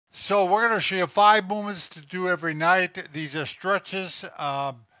So we're going to show you 5 movements to do every night. These are stretches.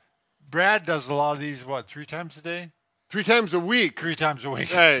 Brad does a lot of these, what, 3 times a day? 3 times a week. 3 times a week.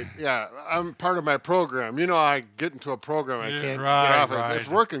 Hey, yeah, I'm part of my program. You know, I get into a program, I can't get off it. It's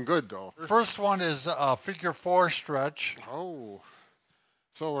working good, though. First one is a figure 4 stretch. Oh,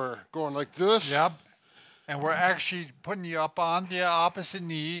 so we're going like this? Yep. And we're actually putting you up on the opposite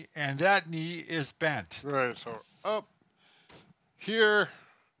knee, and that knee is bent. Right, so up here,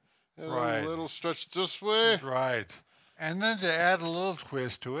 and right. A little stretch this way. Right. And then to add a little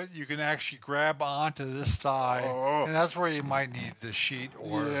twist to it, you can actually grab onto this thigh, and that's where you might need the sheet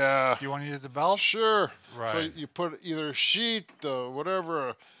or do you want to use the belt? Sure. Right. So you put either a sheet, whatever,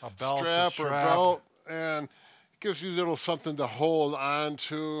 a belt, strap or a belt, and it gives you a little something to hold on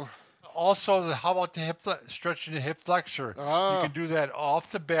to. Also, how about the stretching the hip flexor? You can do that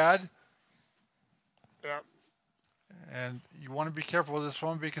off the bed. Yep. And you want to be careful with this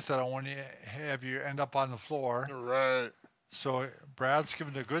one because I don't want to have you end up on the floor. Right. So Brad's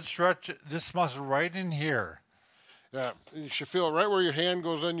giving a good stretch. This muscle right in here. Yeah, you should feel it right where your hand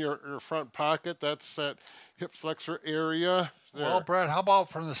goes in your front pocket. That's that hip flexor area. There. Well, Brad, how about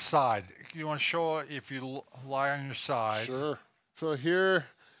from the side? You want to show if you lie on your side. Sure. So here,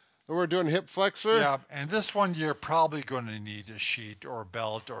 we're doing hip flexor. Yeah, and this one you're probably going to need a sheet or a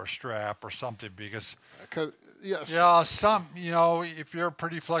belt or a strap or something because yes. Yeah, if you're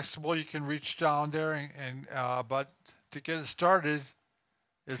pretty flexible, you can reach down there, but to get it started,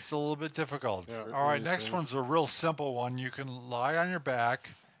 it's a little bit difficult. Yeah, all right, next one's a real simple one. You can lie on your back,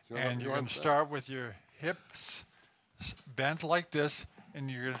 and you're going to start with your hips bent like this, and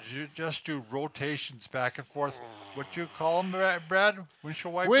you're going to just do rotations back and forth. What do you call them, Brad?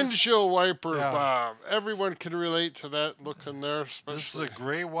 Windshield wipers? Windshield wiper, Bob. Everyone can relate to that look in there. Especially. This is a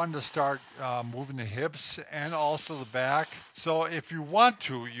great one to start moving the hips and also the back. So if you want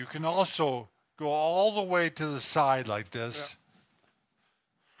to, you can also go all the way to the side like this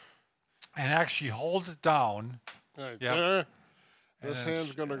and actually hold it down. Right there. This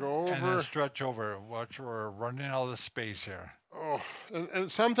hand's going to go over. And then stretch over. Watch, we're running out of space here. Oh, and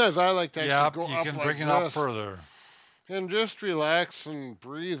sometimes I like to actually go you up can like bring it this. up further. And just relax and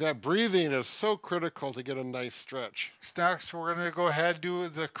breathe. That breathing is so critical to get a nice stretch. Next, we're going to go ahead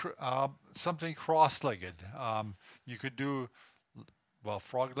and do something cross-legged. You could do,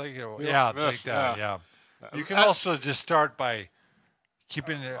 frog-legged. Like that. Yeah. You can also just start by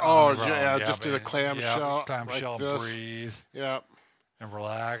keeping it on the ground. Just do the clamshell. Clamshell, like and breathe. Yeah. And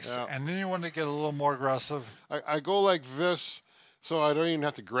relax. Yeah. And then you want to get a little more aggressive. I go like this, so I don't even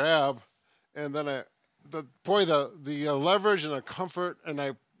have to grab, and then the leverage and the comfort, and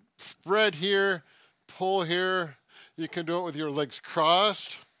I spread here, pull here. You can do it with your legs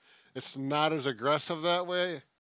crossed. It's not as aggressive that way.